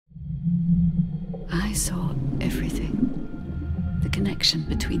I saw everything. The connection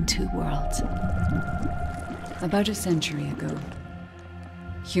between two worlds. About a century ago,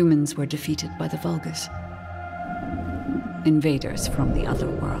 humans were defeated by the Vulgus. Invaders from the other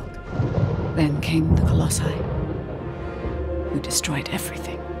world. Then came the Colossi, who destroyed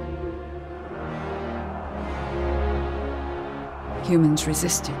everything. Humans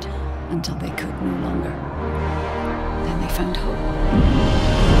resisted until they could no longer. Then they found hope.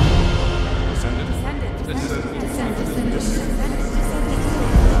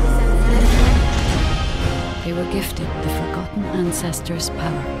 They were gifted the forgotten ancestors'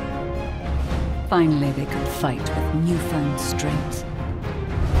 power. Finally, they could fight with newfound strength.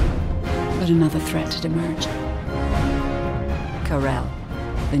 But another threat had emerged. Karel,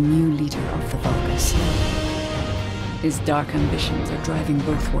 the new leader of the Vulgus. His dark ambitions are driving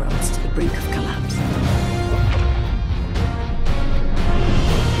both worlds to the brink of collapse.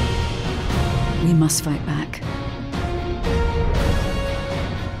 We must fight back.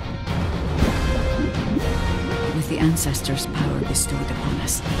 With the ancestors' power bestowed upon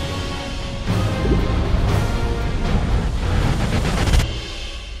us.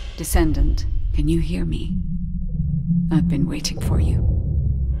 Descendant, can you hear me? I've been waiting for you.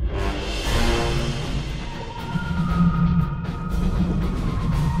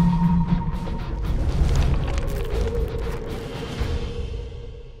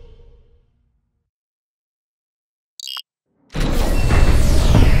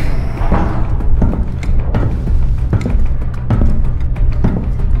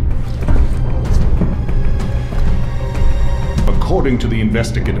 According to the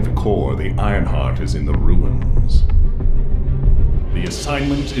investigative core, the Ironheart is in the ruins. The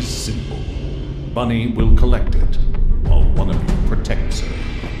assignment is simple. Bunny will collect it, while one of you protects her.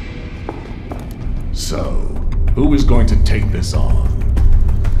 So, who is going to take this on?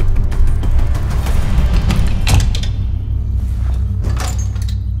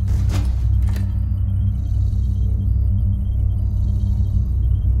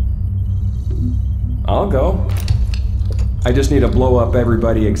 I'll go. I just need to blow up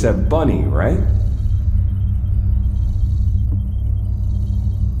everybody except Bunny, right?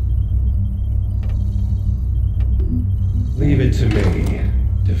 Leave it to me.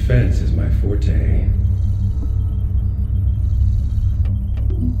 Defense is my forte.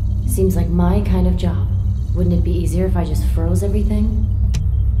 Seems like my kind of job. Wouldn't it be easier if I just froze everything?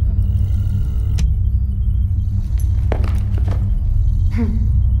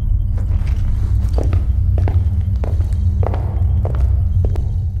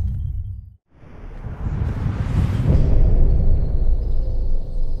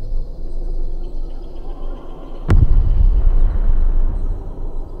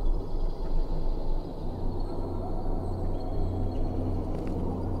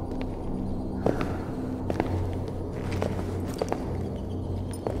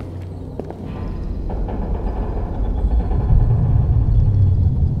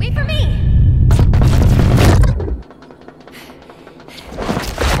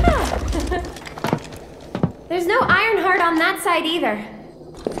 Either.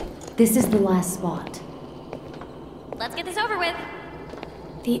 This is the last spot. Let's get this over with.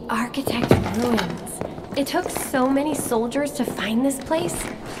 The architect ruins. It took so many soldiers to find this place.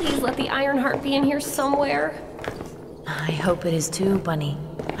 Please let the Ironheart be in here somewhere. I hope it is too, Bunny.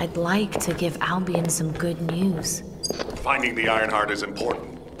 I'd like to give Albion some good news. Finding the Ironheart is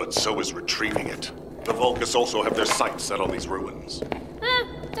important, but so is retrieving it. The Vulgus also have their sights set on these ruins.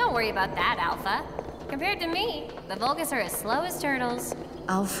 Don't worry about that, Alpha. Compared to me, the Vulgus are as slow as turtles.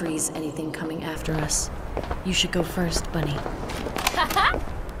 I'll freeze anything coming after us. You should go first, Bunny. Haha!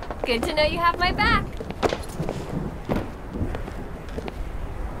 Good to know you have my back.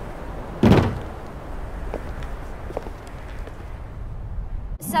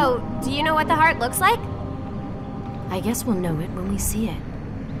 So, do you know what the heart looks like? I guess we'll know it when we see it.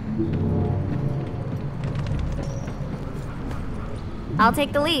 I'll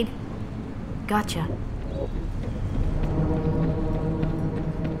take the lead. Gotcha.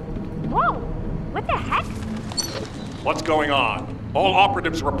 Whoa! What the heck? What's going on? All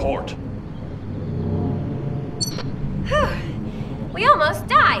operatives report. We almost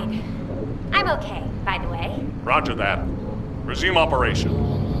died. I'm okay, by the way. Roger that. Resume operation.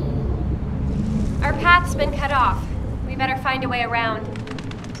 Our path's been cut off. We better find a way around.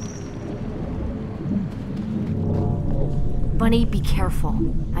 Bunny, be careful.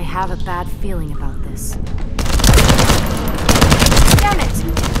 I have a bad feeling about this. Damn it!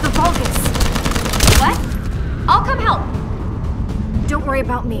 The Vulgus! What? I'll come help. Don't worry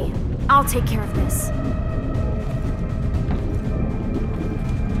about me. I'll take care of this.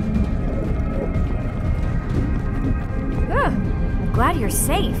 here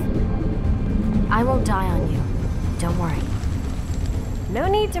safe. I won't die on you. Don't worry. No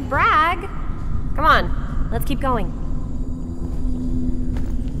need to brag. Come on, let's keep going.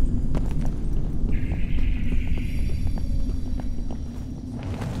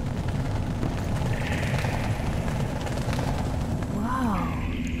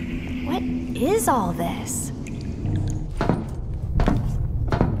 Whoa. What is all this?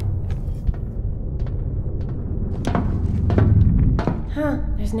 Huh,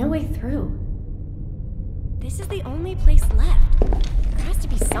 there's no way through. This is the only place left. There has to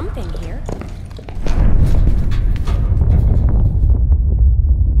be something here.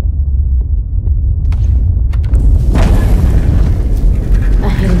 A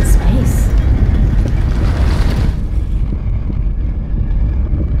hidden space.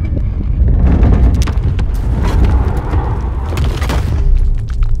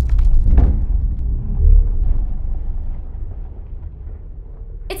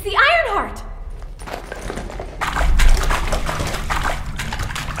 It's the Ironheart!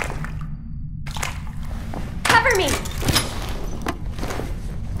 Cover me!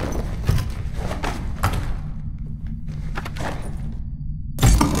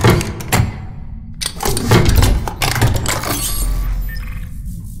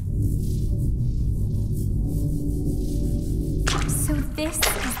 So this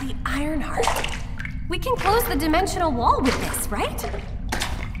is the Ironheart. We can close the dimensional wall with this, right?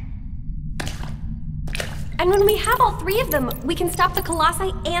 And when we have all three of them, we can stop the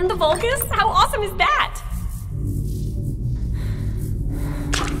Colossi and the Vulgus? How awesome is that?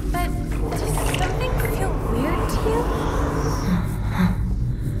 But does something feel weird to you?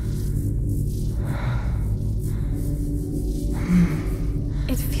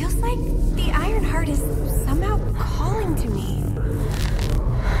 It feels like the Ironheart is somehow calling to me.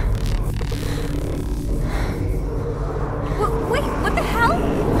 Wait, what the hell?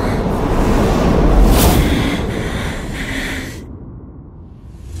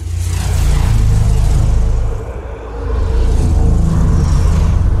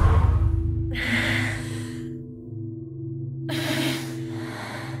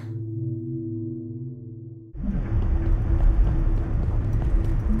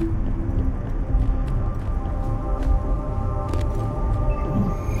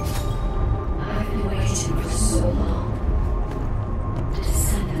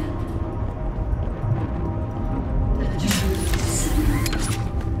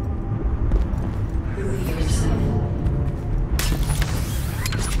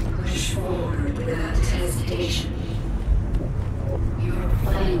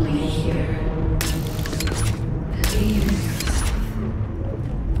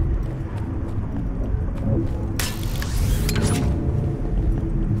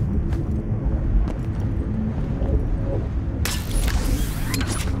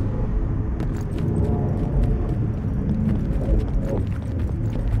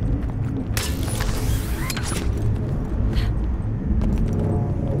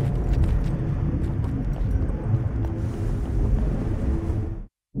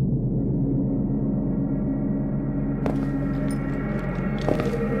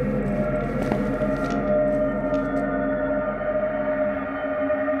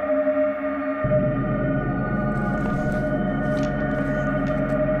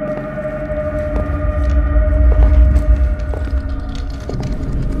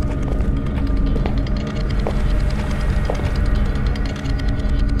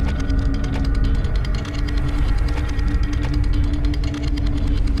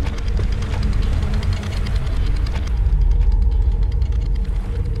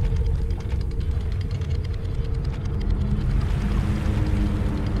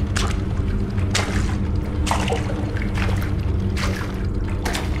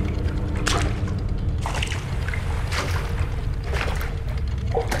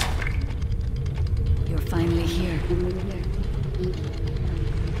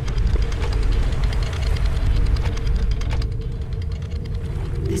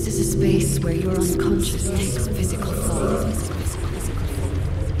 Where your unconscious takes physical form.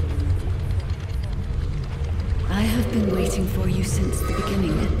 I have been waiting for you since the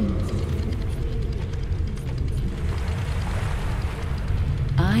beginning.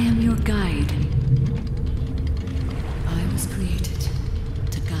 I am your guide. I was created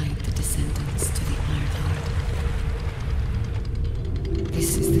to guide the Descendants to the Ironheart.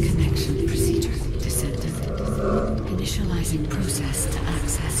 This is the connection procedure, Descendant. Initializing process to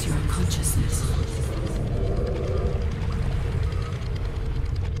access your consciousness.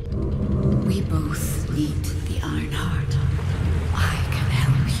 We both need the Ironheart. I can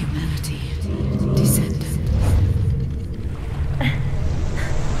help humanity, Descendant.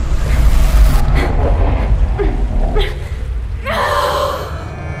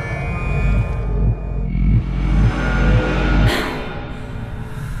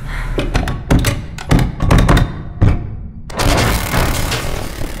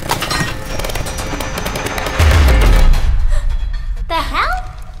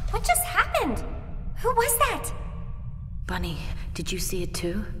 see it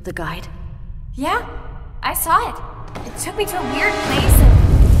too? The guide? Yeah, I saw it. It took me to a weird place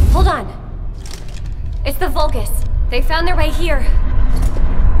and... Hold on. It's the Vulgus. They found their way here.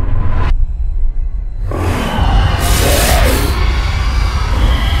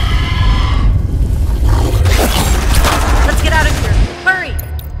 Let's get out of here. Hurry!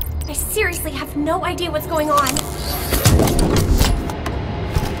 I seriously have no idea what's going on.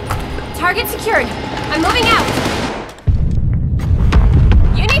 Target secured. I'm moving out.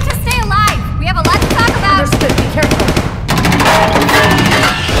 You need to stay alive. We have a lot to talk about. Understood. Be careful.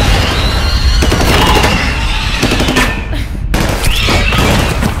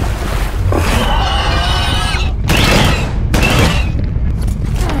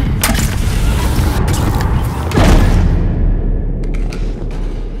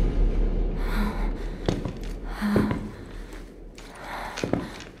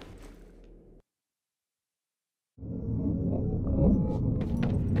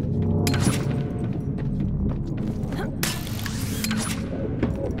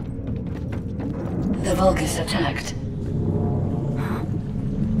 The Vulgus attacked.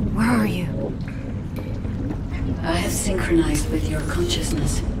 Where are you? I have synchronized with your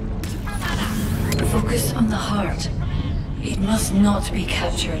consciousness. Focus on the heart. It must not be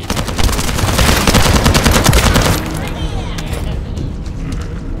captured.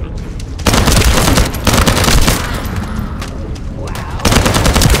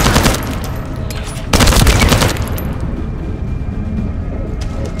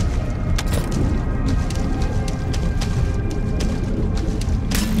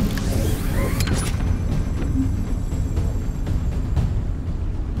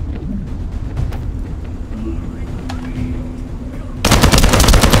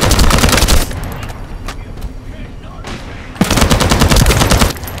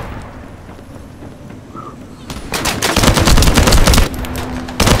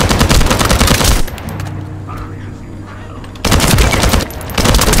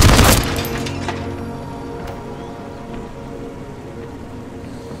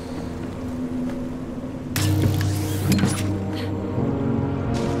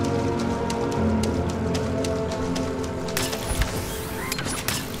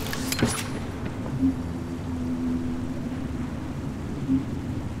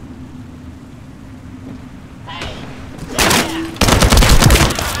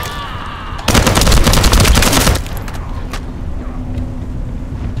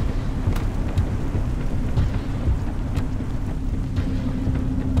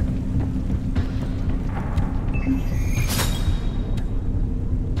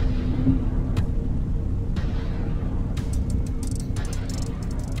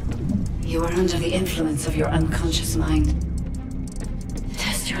 You are under the influence of your unconscious mind.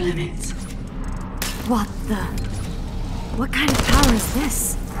 Test your limits. What the... What kind of power is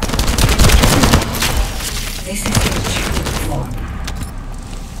this? This is your true form.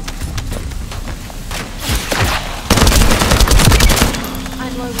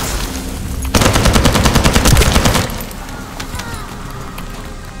 I'm loaded.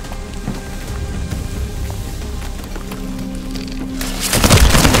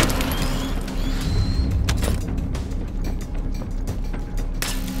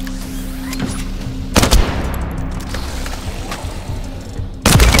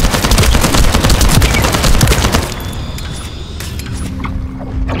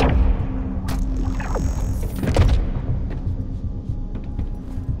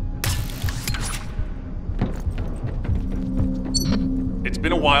 It's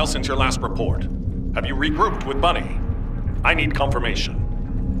been a while since your last report. Have you regrouped with Bunny? I need confirmation.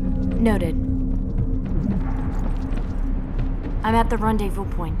 Noted. I'm at the rendezvous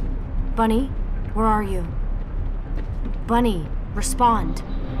point. Bunny, where are you? Bunny, respond.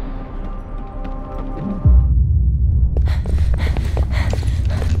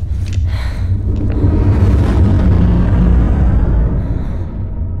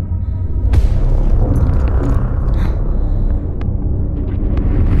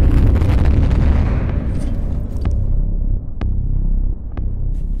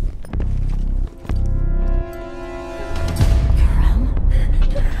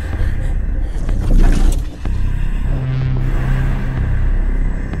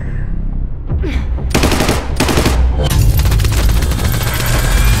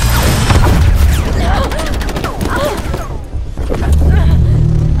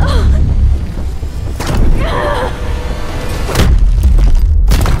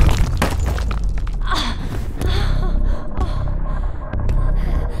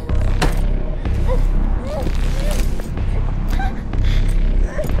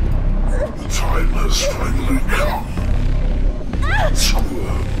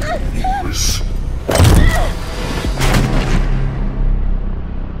 Useless.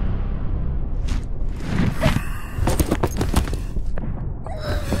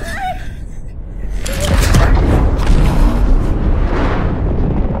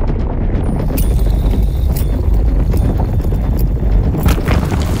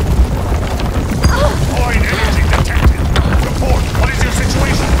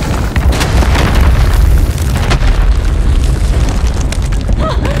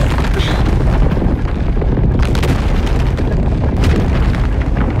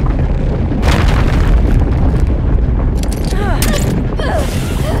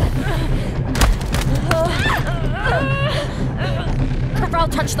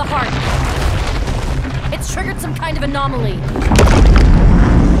 Touch the heart. It's triggered some kind of anomaly.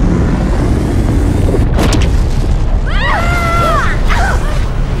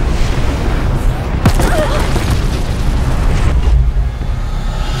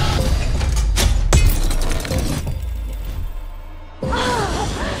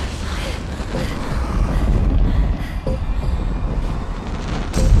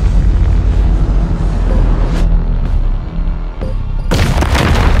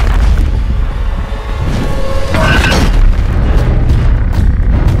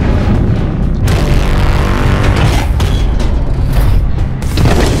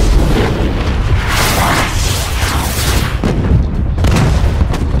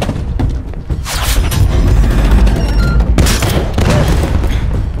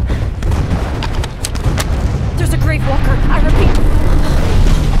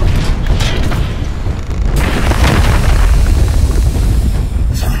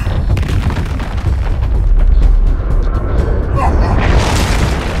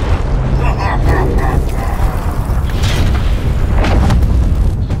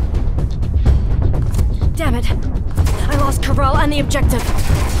 The objective.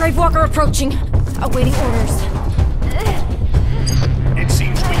 Gravewalker approaching. Awaiting orders. It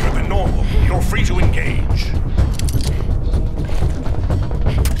seems weaker than normal. You're free to engage.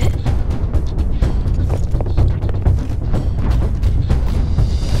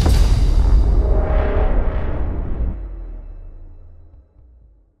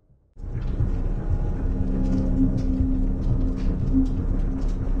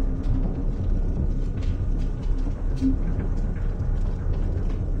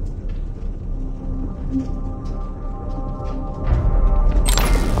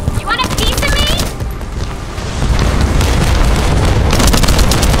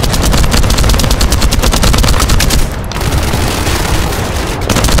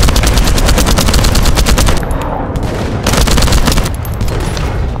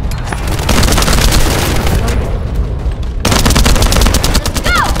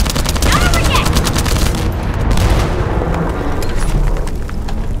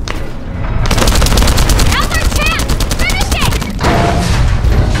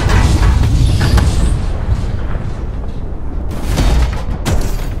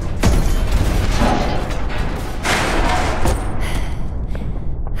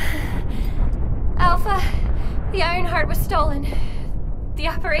 The Ironheart was stolen. The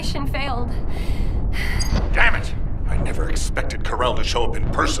operation failed. Damn it! I never expected Corell to show up in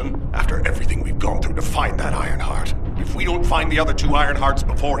person after everything we've gone through to find that Ironheart. If we don't find the other two Ironhearts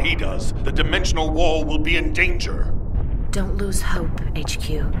before he does, the dimensional wall will be in danger. Don't lose hope, HQ.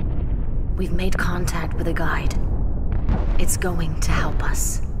 We've made contact with a guide. It's going to help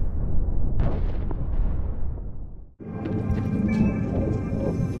us.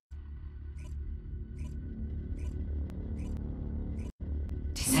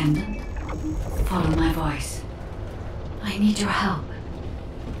 Descendant, follow my voice. I need your help.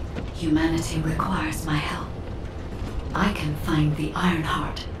 Humanity requires my help. I can find the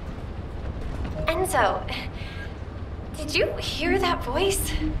Ironheart. Enzo, did you hear that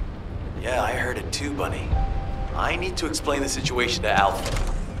voice? Yeah, I heard it too, Bunny. I need to explain the situation to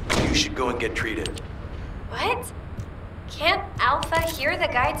Alpha. You should go and get treated. What? Can't Alpha hear the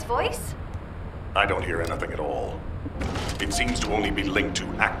guide's voice? I don't hear anything at all. It seems to only be linked to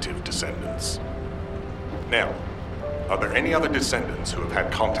active Descendants. Now, are there any other Descendants who have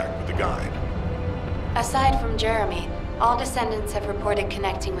had contact with the guide? Aside from Jeremy, all Descendants have reported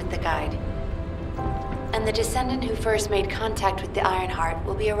connecting with the guide. And the Descendant who first made contact with the Ironheart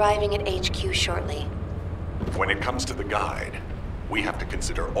will be arriving at HQ shortly. When it comes to the guide, we have to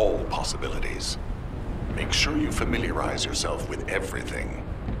consider all possibilities. Make sure you familiarize yourself with everything.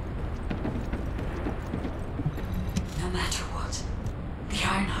 No matter what, the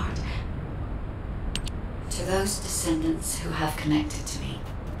Ironheart. To those Descendants who have connected to me,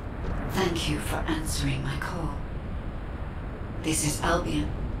 thank you for answering my call. This is Albion,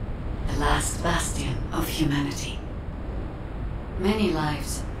 the last bastion of humanity. Many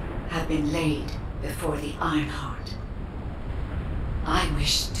lives have been laid before the Ironheart. I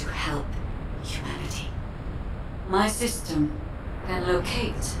wish to help humanity. My system can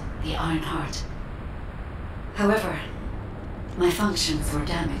locate the Ironheart. However, my functions were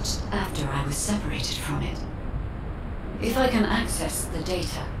damaged after I was separated from it. If I can access the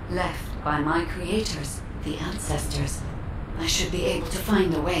data left by my creators, the ancestors, I should be able to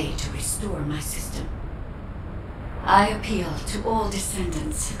find a way to restore my system. I appeal to all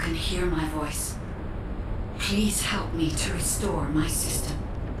descendants who can hear my voice. Please help me to restore my system.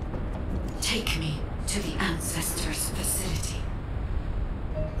 Take me to the ancestors' facility.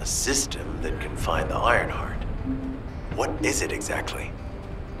 A system that can find the Ironheart. What is it exactly?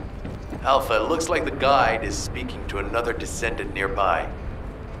 Alpha, it looks like the guide is speaking to another descendant nearby.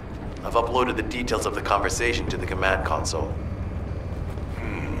 I've uploaded the details of the conversation to the command console.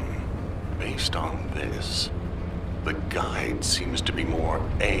 Based on this, the guide seems to be more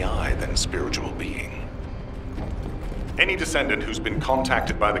AI than spiritual being. Any descendant who's been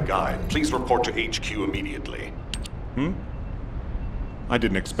contacted by the guide, please report to HQ immediately. I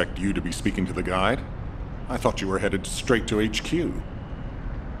didn't expect you to be speaking to the guide. I thought you were headed straight to HQ.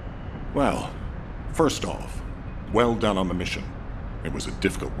 Well, first off, well done on the mission. It was a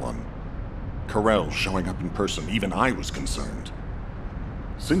difficult one. Corell showing up in person, even I was concerned.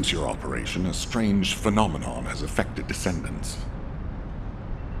 Since your operation, a strange phenomenon has affected Descendants.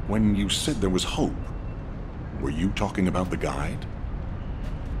 When you said there was hope, were you talking about the guide?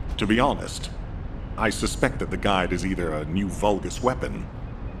 To be honest, I suspect that the guide is either a new Vulgus weapon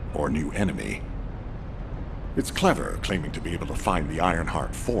or a new enemy. It's clever claiming to be able to find the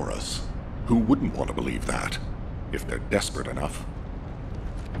Ironheart for us. Who wouldn't want to believe that, if they're desperate enough?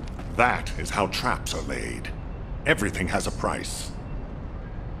 That is how traps are laid. Everything has a price.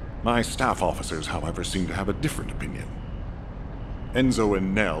 My staff officers, however, seem to have a different opinion. Enzo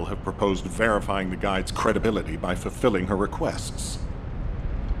and Nell have proposed verifying the guide's credibility by fulfilling her requests.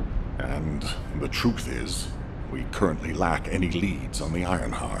 And the truth is, we currently lack any leads on the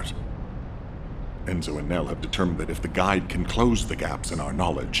Ironheart. Enzo and Nell have determined that if the guide can close the gaps in our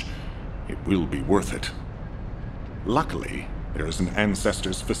knowledge, it will be worth it. Luckily, there is an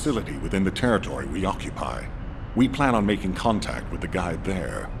Ancestors facility within the territory we occupy. We plan on making contact with the guide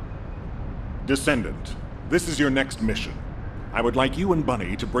there. Descendant, this is your next mission. I would like you and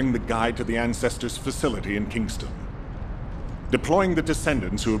Bunny to bring the guide to the Ancestors facility in Kingston. Deploying the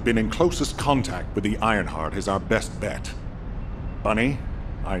Descendants who have been in closest contact with the Ironheart is our best bet. Bunny,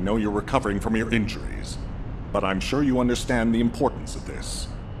 I know you're recovering from your injuries, but I'm sure you understand the importance of this.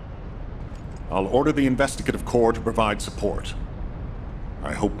 I'll order the Investigative Corps to provide support.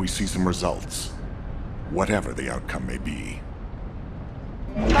 I hope we see some results, whatever the outcome may be.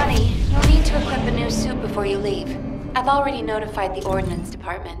 Bunny, you'll need to equip a new suit before you leave. I've already notified the Ordnance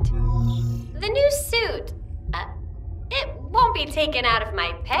Department. The new suit. It won't be taken out of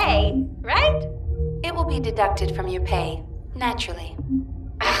my pay, right? It will be deducted from your pay, naturally.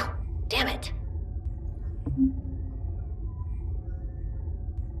 Ow, damn it.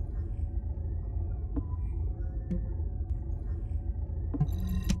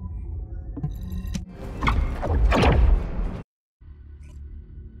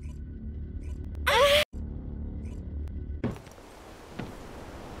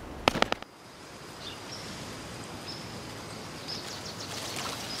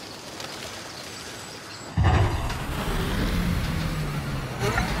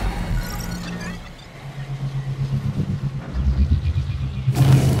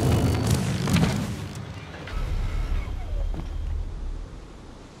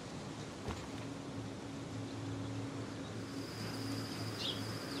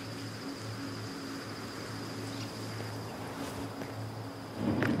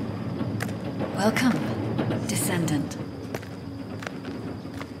 Welcome, Descendant.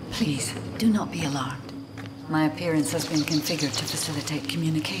 Please, do not be alarmed. My appearance has been configured to facilitate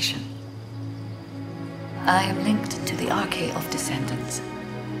communication. I am linked to the Arcade of Descendants.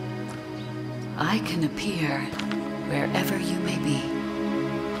 I can appear wherever you may be.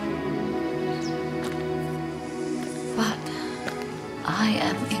 But I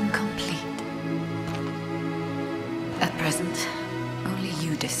am incomplete. At present, only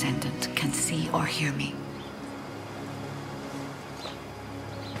you, Descendant, can see or hear me.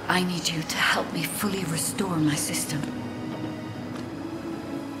 I need you to help me fully restore my system.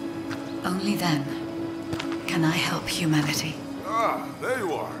 Only then can I help humanity. Ah, there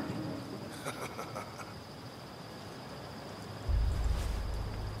you are.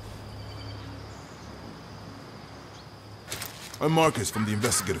 I'm Marcus from the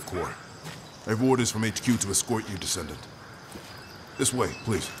Investigative Corps. I have orders from HQ to escort you, Descendant. This way,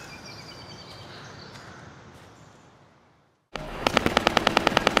 please. It's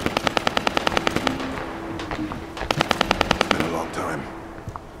been a long time.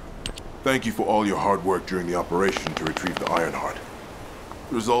 Thank you for all your hard work during the operation to retrieve the Ironheart.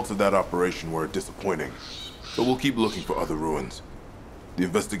 The results of that operation were disappointing, but we'll keep looking for other ruins. The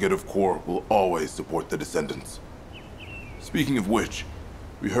Investigative Corps will always support the Descendants. Speaking of which,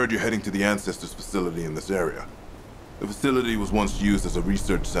 we heard you're heading to the Ancestors facility in this area. The facility was once used as a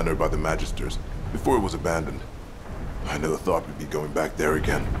research center by the Magisters, before it was abandoned. I never thought we'd be going back there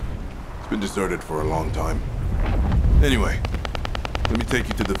again. It's been deserted for a long time. Anyway, let me take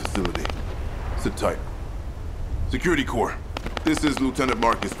you to the facility. Sit tight. Security Corps, this is Lieutenant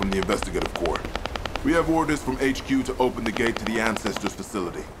Marcus from the Investigative Corps. We have orders from HQ to open the gate to the Ancestors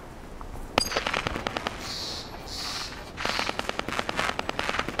facility.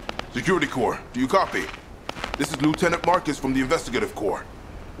 Security Corps, do you copy? This is Lieutenant Marcus from the Investigative Corps.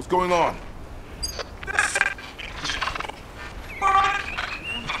 What's going on?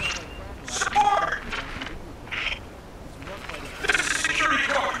 Support! This is Security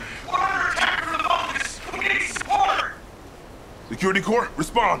Corps. We're under attack from the Vulcans. We need support! Security Corps,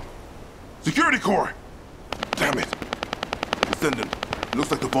 respond! Security Corps! Damn it! Descendant, it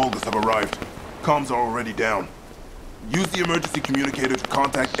looks like the Vulgus have arrived. Comms are already down. Use the emergency communicator to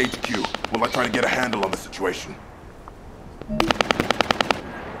contact HQ while I try to get a handle on the situation.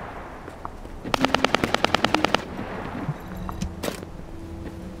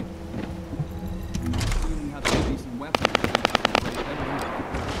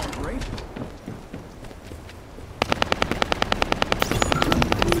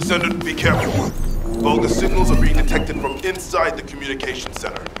 Descendant, be careful. Vulgus signals are being detected from inside the communication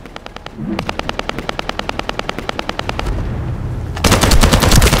center.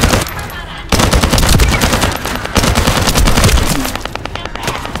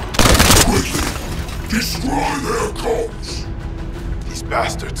 Destroy their comms! These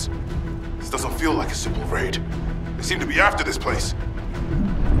bastards. This doesn't feel like a simple raid. They seem to be after this place.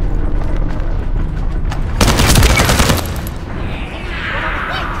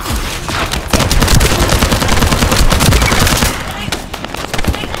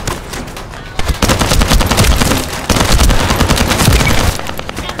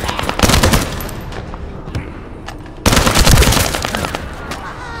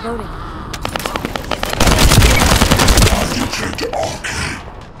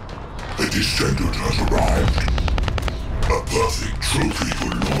 The Descendant has arrived. A perfect trophy for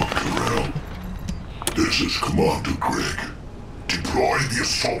Lord Carell. This is Commander Greg. Deploy the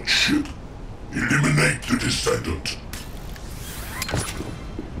assault ship. Eliminate the Descendant.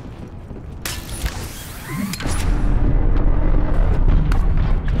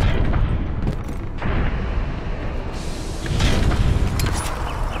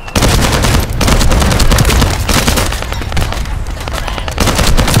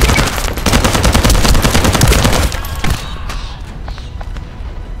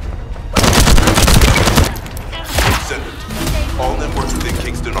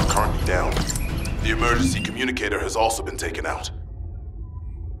 Has also been taken out.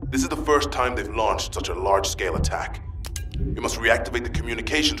 This is the first time they've launched such a large-scale attack. You must reactivate the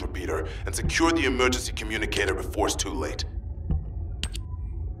communications repeater and secure the emergency communicator before it's too late.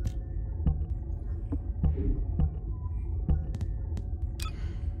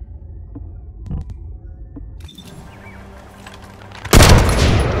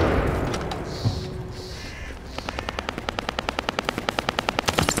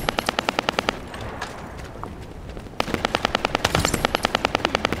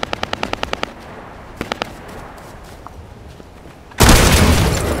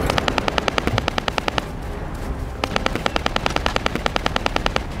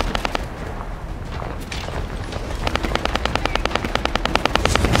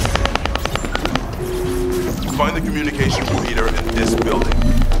 Find the communication repeater in this building.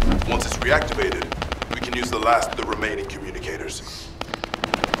 Once it's reactivated, we can use the last of the remaining communicators.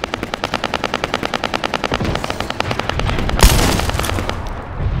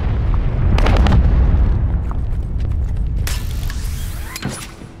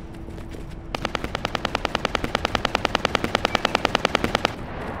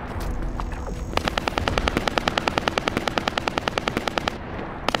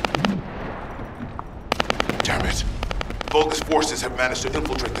 Vulgus forces have managed to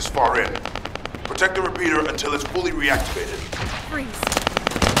infiltrate this far in. Protect the repeater until it's fully reactivated. Freeze.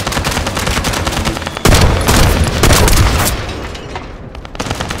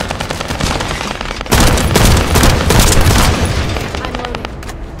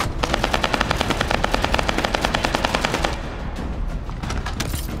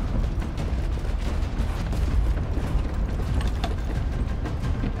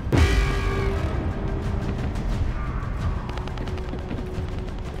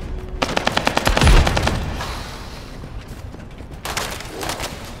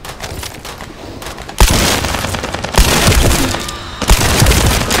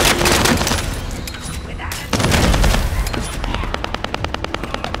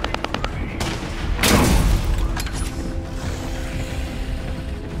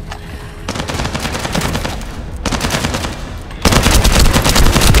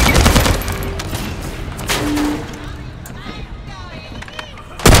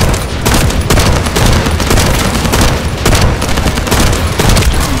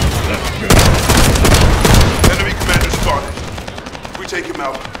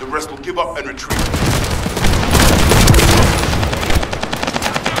 rest will give up and retreat.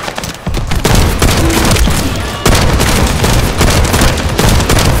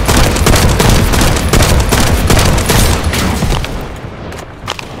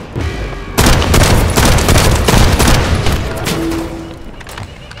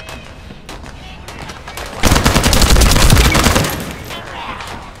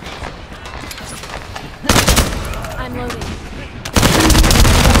 I'm loading.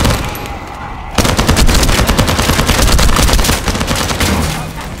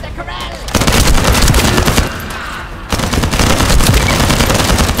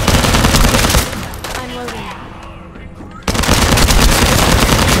 I'm loading.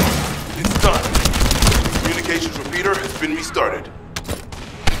 It's done. Communications repeater has been restarted.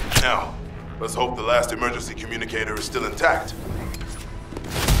 Now, let's hope the last emergency communicator is still intact.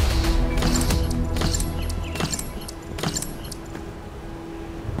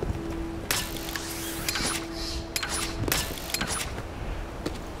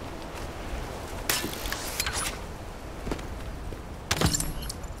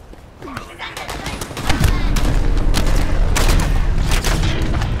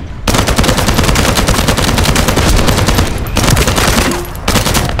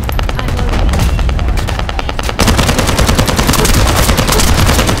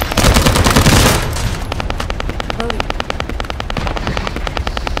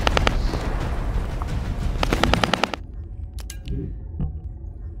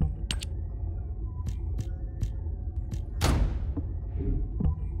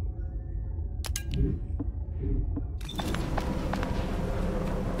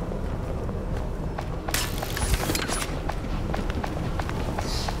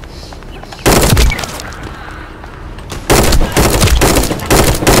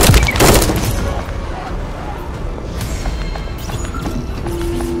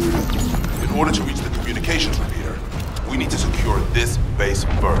 In order to reach the communications repeater, we need to secure this base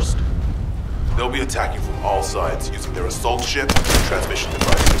first. They'll be attacking from all sides using their assault ship and transmission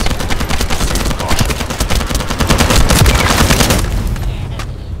devices. Proceed with caution.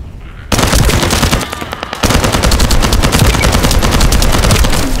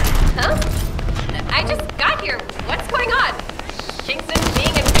 Huh? I just got here. What's going on? Kingston's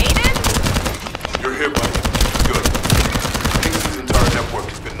being invaded? You're here, buddy. Good. Kingston's entire network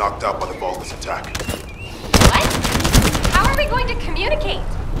has been knocked out by the Vulgus attack. What? How are we going to communicate?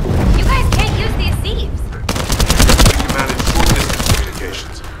 You guys can't use these sieves. We can manage short-distance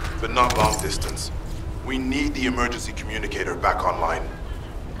communications, but not long-distance. We need the emergency communicator back online.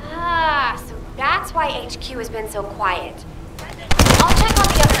 Ah, so that's why HQ has been so quiet. I'll check on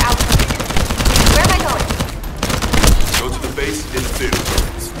the other outposts. Where am I going? Go to the base in the theater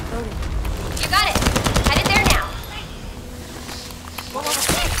buildings. You got it. Headed there now.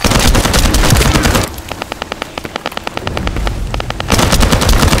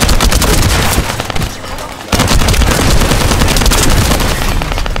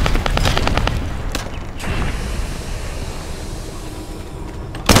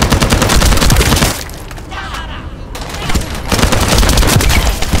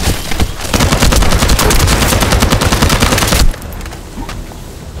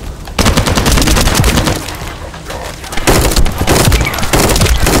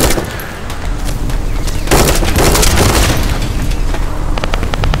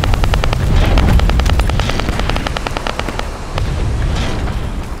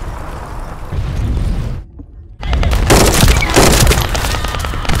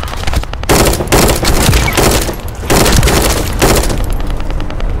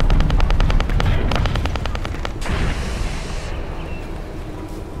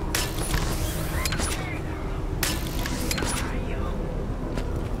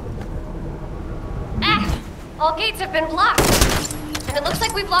 All gates have been blocked. And it looks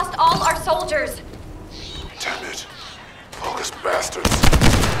like we've lost all our soldiers. Damn it. Vulgus bastards.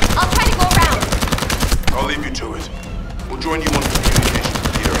 I'll try to go around. I'll leave you to it. We'll join you once the communications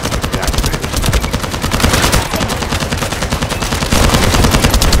repeater has been reactivated.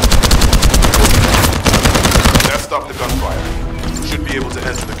 That stopped the gunfire. We should be able to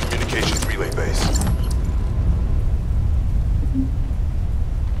enter the communications relay base.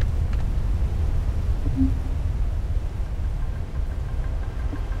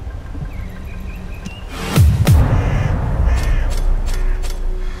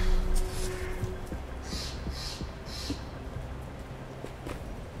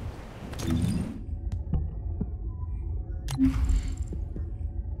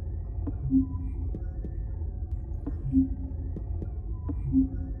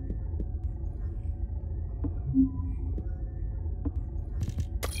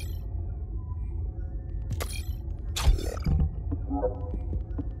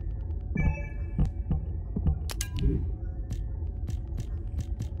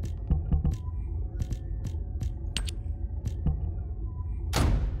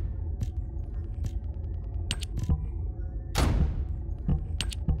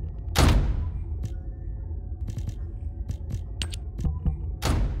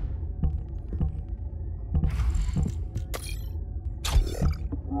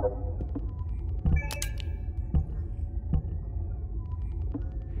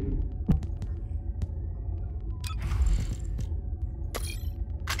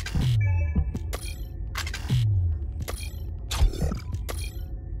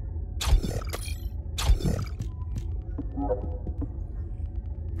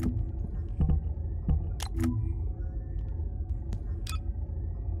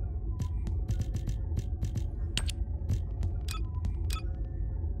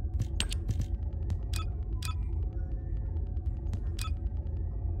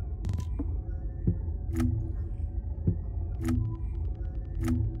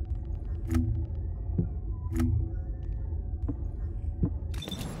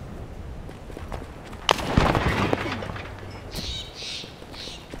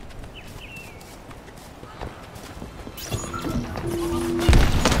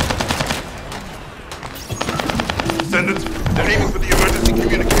 Descendants, they're aiming for the emergency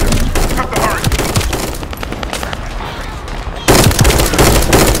communicator. Have to hurry.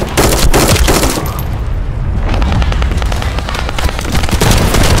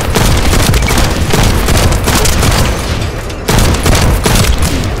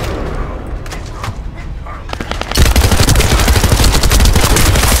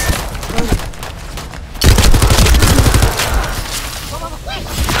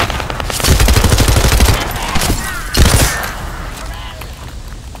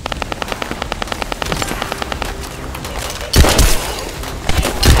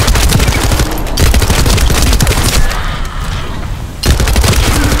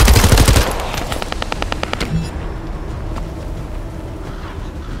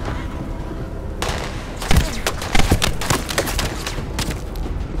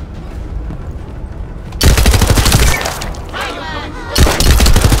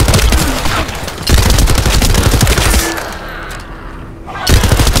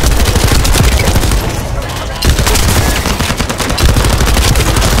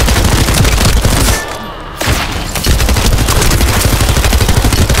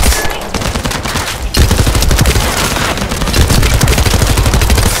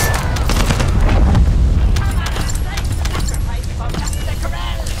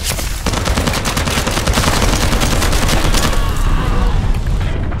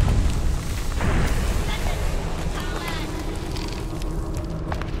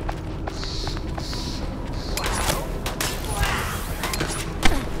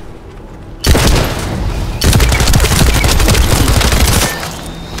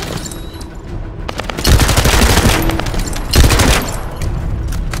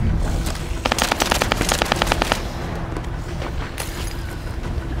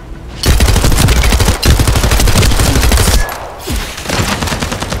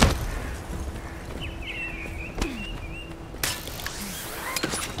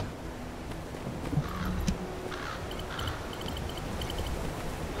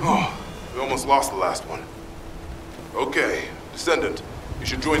 Lost the last one. Okay, Descendant, you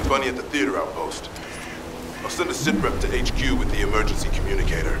should join Bunny at the theater outpost. I'll send a sit rep to HQ with the emergency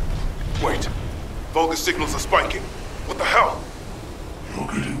communicator. Wait, Vulgus signals are spiking. What the hell? You're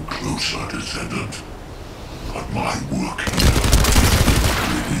getting closer, Descendant. But my work here is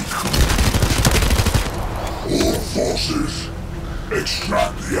really complete. All forces,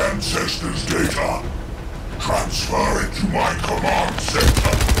 extract the ancestors' data. Transfer it to my command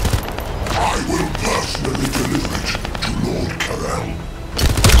center. I will personally deliver it to Lord Carell.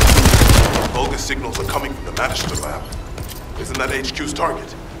 Vulgus signals are coming from the Magister lab. Isn't that HQ's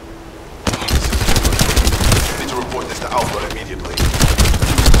target? I need to report this to Alpha immediately.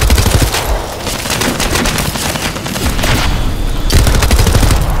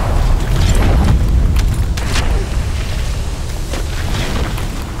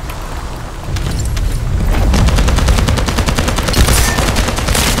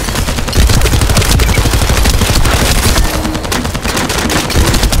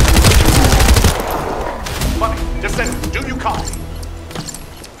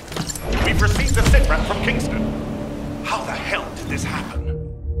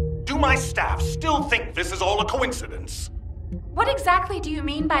 This is all a coincidence. What exactly do you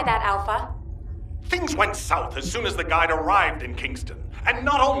mean by that, Alpha? Things went south as soon as the guide arrived in Kingston. And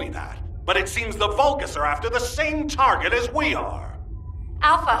not only that, but it seems the Vulgus are after the same target as we are.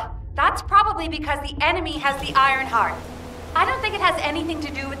 Alpha, that's probably because the enemy has the Iron Heart. I don't think it has anything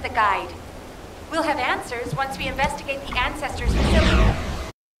to do with the guide. We'll have answers once we investigate the Ancestors' facility.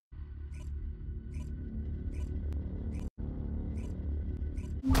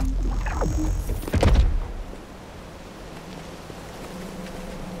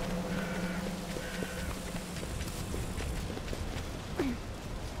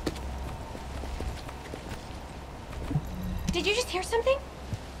 Did you just hear something?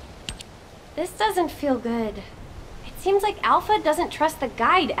 This doesn't feel good. It seems like Alpha doesn't trust the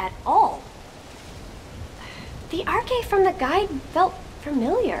guide at all. The Arche from the guide felt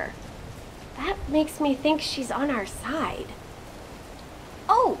familiar. That makes me think she's on our side.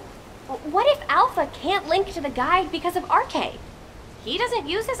 Oh, what if Alpha can't link to the guide because of Arche? He doesn't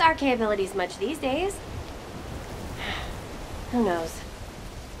use his Arche abilities much these days. Who knows?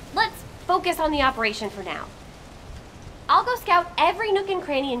 Let's focus on the operation for now. I'll go scout every nook and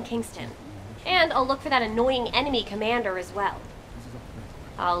cranny in Kingston. And I'll look for that annoying enemy commander as well.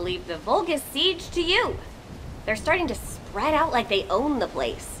 I'll leave the Vulgus siege to you. They're starting to spread out like they own the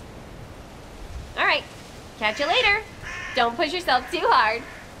place. Alright, catch you later. Don't push yourself too hard.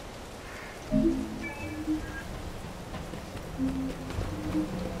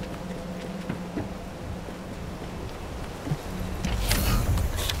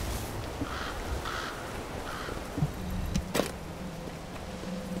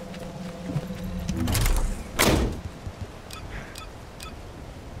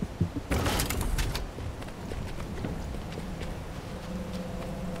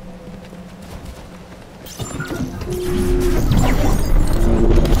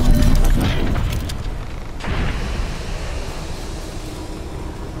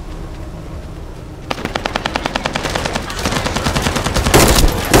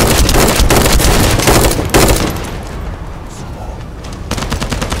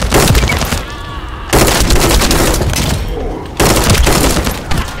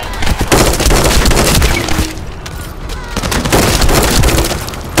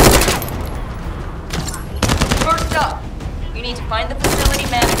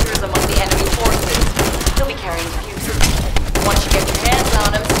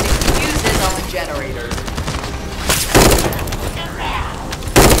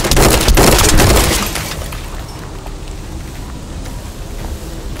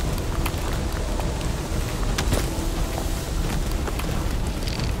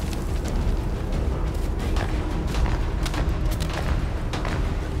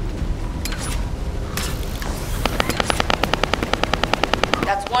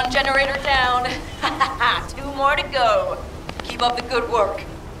 Generator down. 2 more to go. Keep up the good work.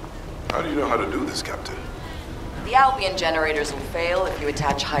 How do you know how to do this, Captain? The Albion generators will fail if you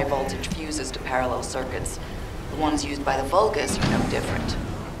attach high voltage fuses to parallel circuits. The ones used by the Vulgus are no different.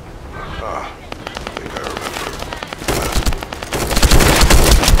 I think I remember.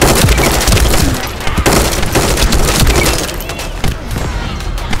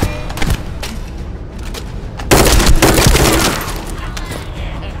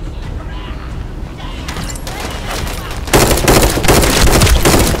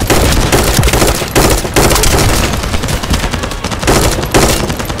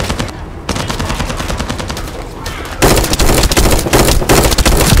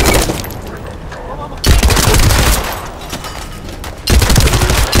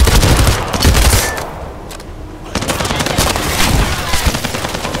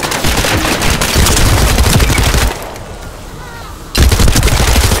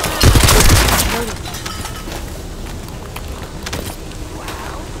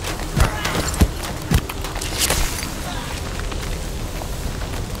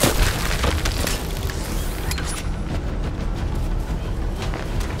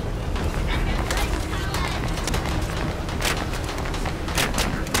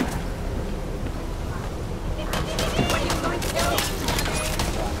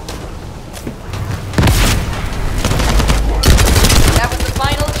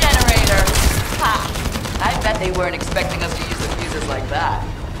 They weren't expecting us to use the fuses like that.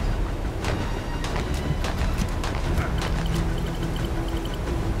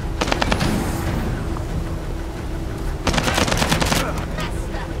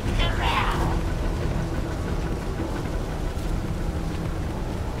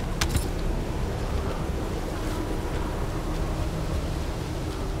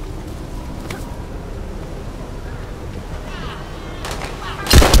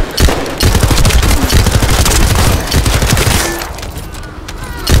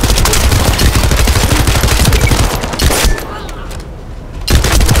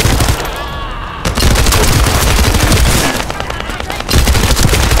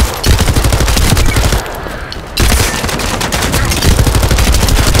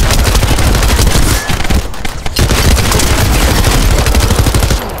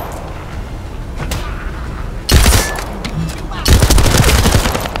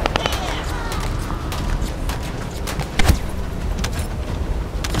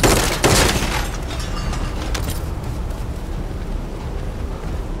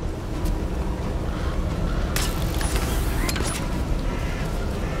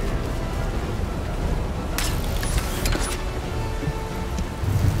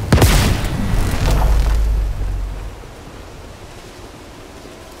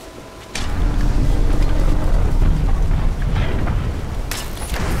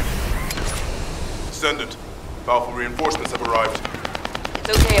 Descendant. Powerful reinforcements have arrived. It's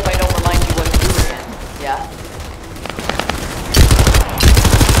okay if I don't remind you what to do again, yeah?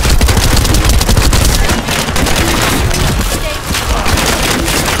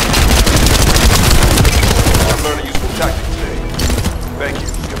 I've learned a useful tactic today. Thank you,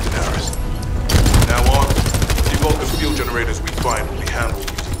 Captain Harris. From now on, the Vulca's fuel generators we find will be handled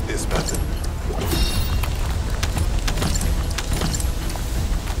using this method.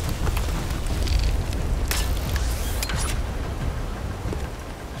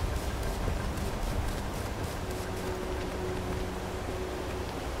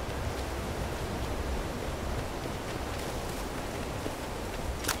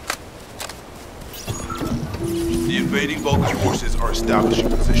 The invading Vulcan forces are establishing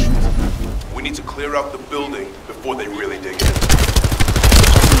positions. We need to clear out the building before they really dig in.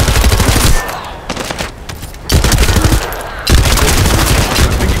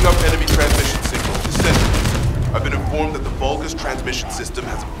 I'm picking up enemy transmission signal. Descendants. I've been informed that the Vulca's transmission system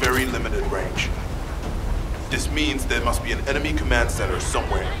has a very limited range. This means there must be an enemy command center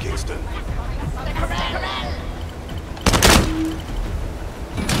somewhere in Kingston.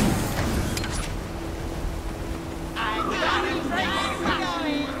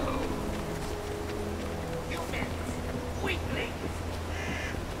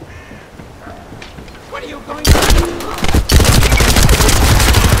 What are you going to do?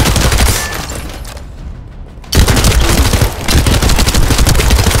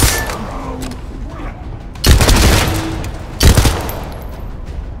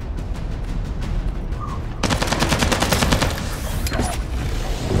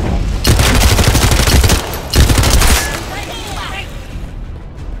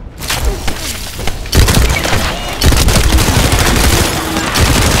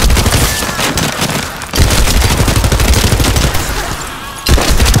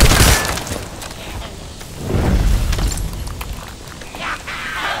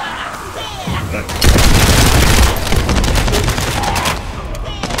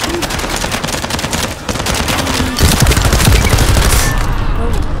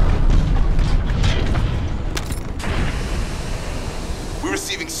 We're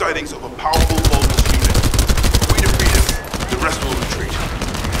receiving sightings of a powerful Vulcan unit. If we defeat it, the rest will retreat.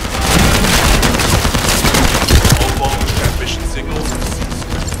 All Vulcan transmission signals have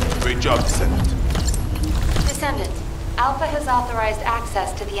ceased. Great job, Descendant. Descendant, Alpha has authorized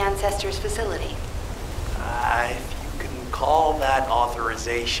access to the Ancestors facility. If you can call that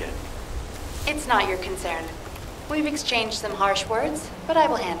authorization. It's not your concern. We've exchanged some harsh words, but I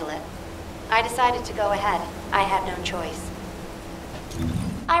will handle it. I decided to go ahead. I had no choice.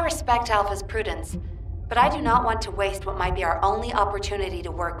 I respect Alpha's prudence, but I do not want to waste what might be our only opportunity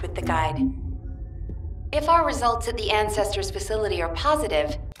to work with the Guide. If our results at the Ancestors facility are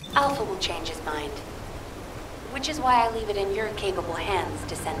positive, Alpha will change his mind. Which is why I leave it in your capable hands,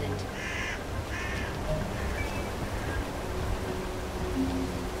 Descendant.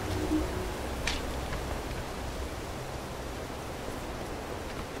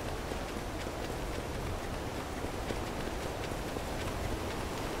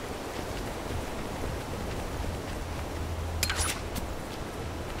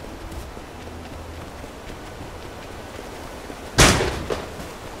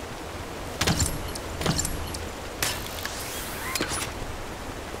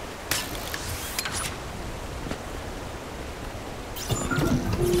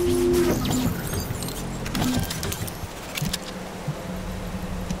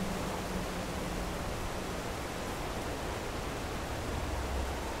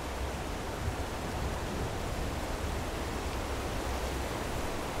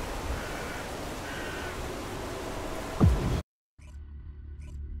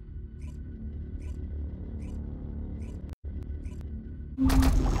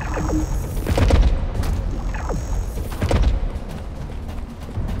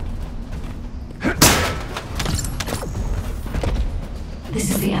 This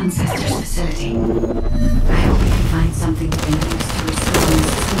is the Ancestors facility. I hope we can find something we can use to restore the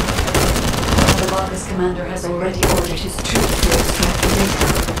system. The Vulca's commander has already ordered his troops to extract the data.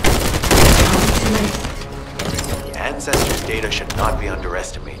 Are we too late? The Ancestors' data should not be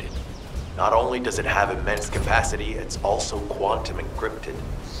underestimated. Not only does it have immense capacity, it's also quantum encrypted.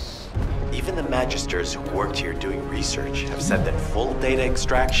 Even the Magisters who worked here doing research have said that full data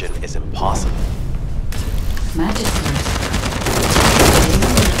extraction is impossible. Magisters?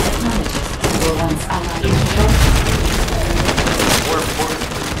 Technologists were once allied with the Vulcan. More importantly,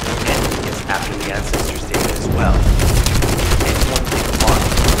 the enemy is after the Ancestors' data as well. Anyone think why?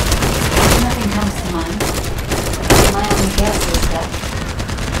 Nothing comes to mind. My only guess is that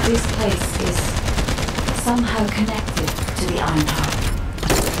this place is somehow connected to the Ironheart.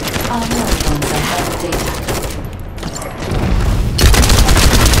 I'll know once I have the data.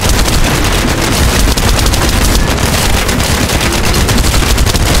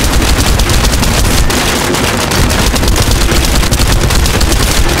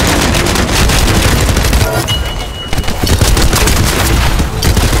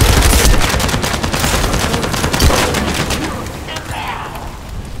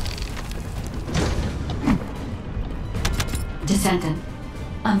 Descendant,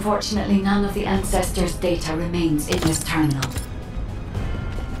 unfortunately none of the Ancestors' data remains in this terminal.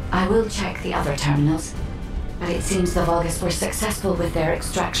 I will check the other terminals, but it seems the Vulgus were successful with their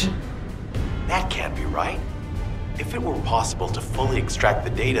extraction. That can't be right. If it were possible to fully extract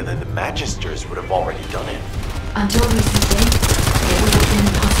the data, then the Magisters would have already done it. Until recently, it would have been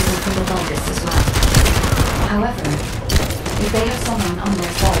possible for the Vulgus as well. However, if they have someone on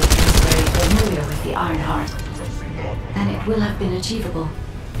their side who is very familiar with the Ironheart, then it will have been achievable.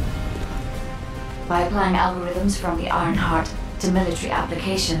 By applying algorithms from the Ironheart to military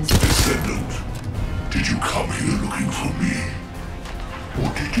applications. Descendant, did you come here looking for me?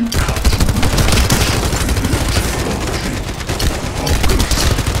 Or did you come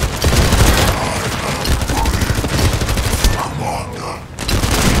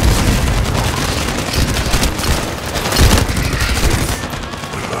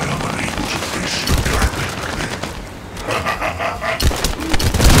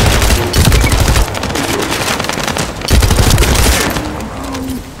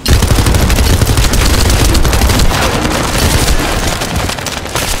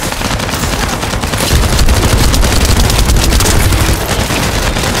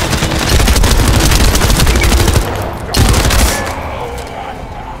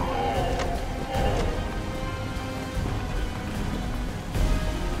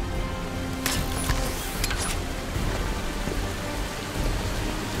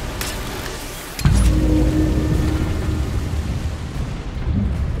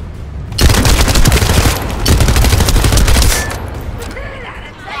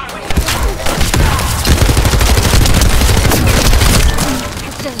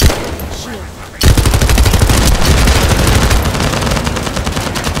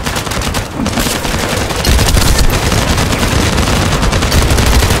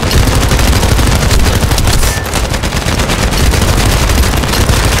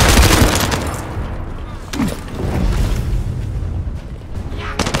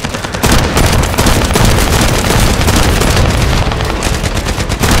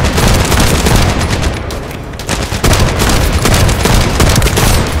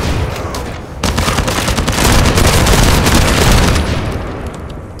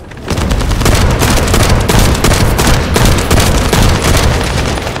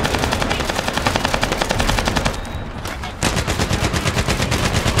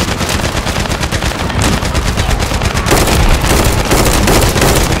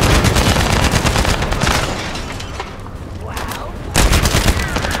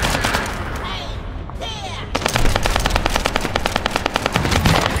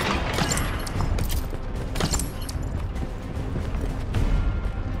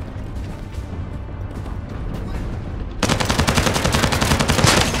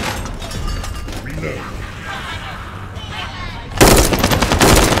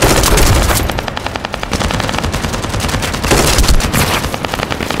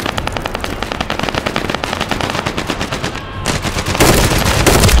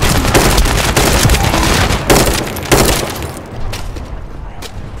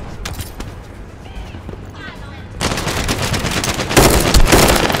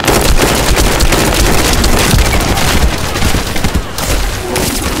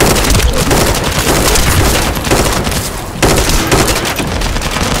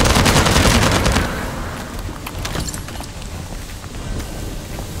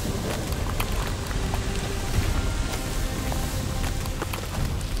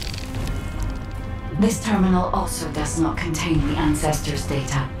This terminal also does not contain the Ancestors'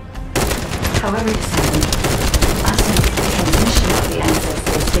 data. However, Descendant, I sense the transmission of the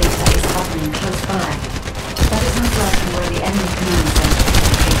Ancestors' data is happening close by. That is most likely where the enemy command center is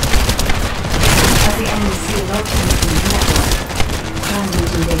located. As the enemy see located in the network,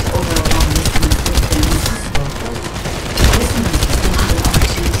 transmitting data over a long distance would have been impossible. Listeners will have an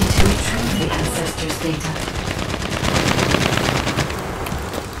opportunity to retrieve the Ancestors' data.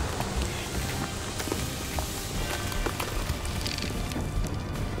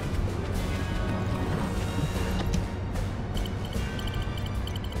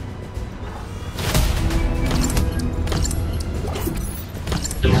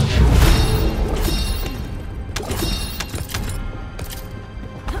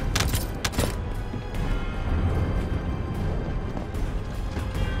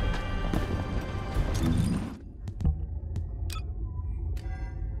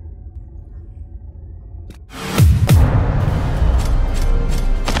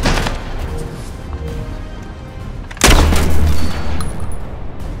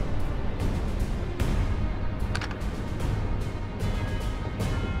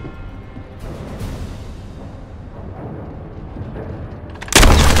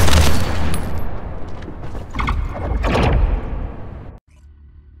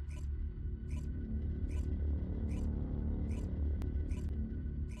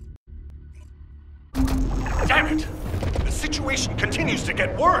 Damn it! The situation continues to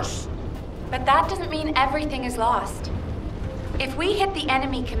get worse! But that doesn't mean everything is lost. If we hit the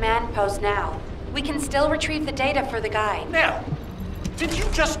enemy command post now, we can still retrieve the data for the guide. Now, did you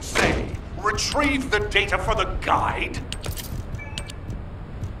just say, retrieve the data for the guide?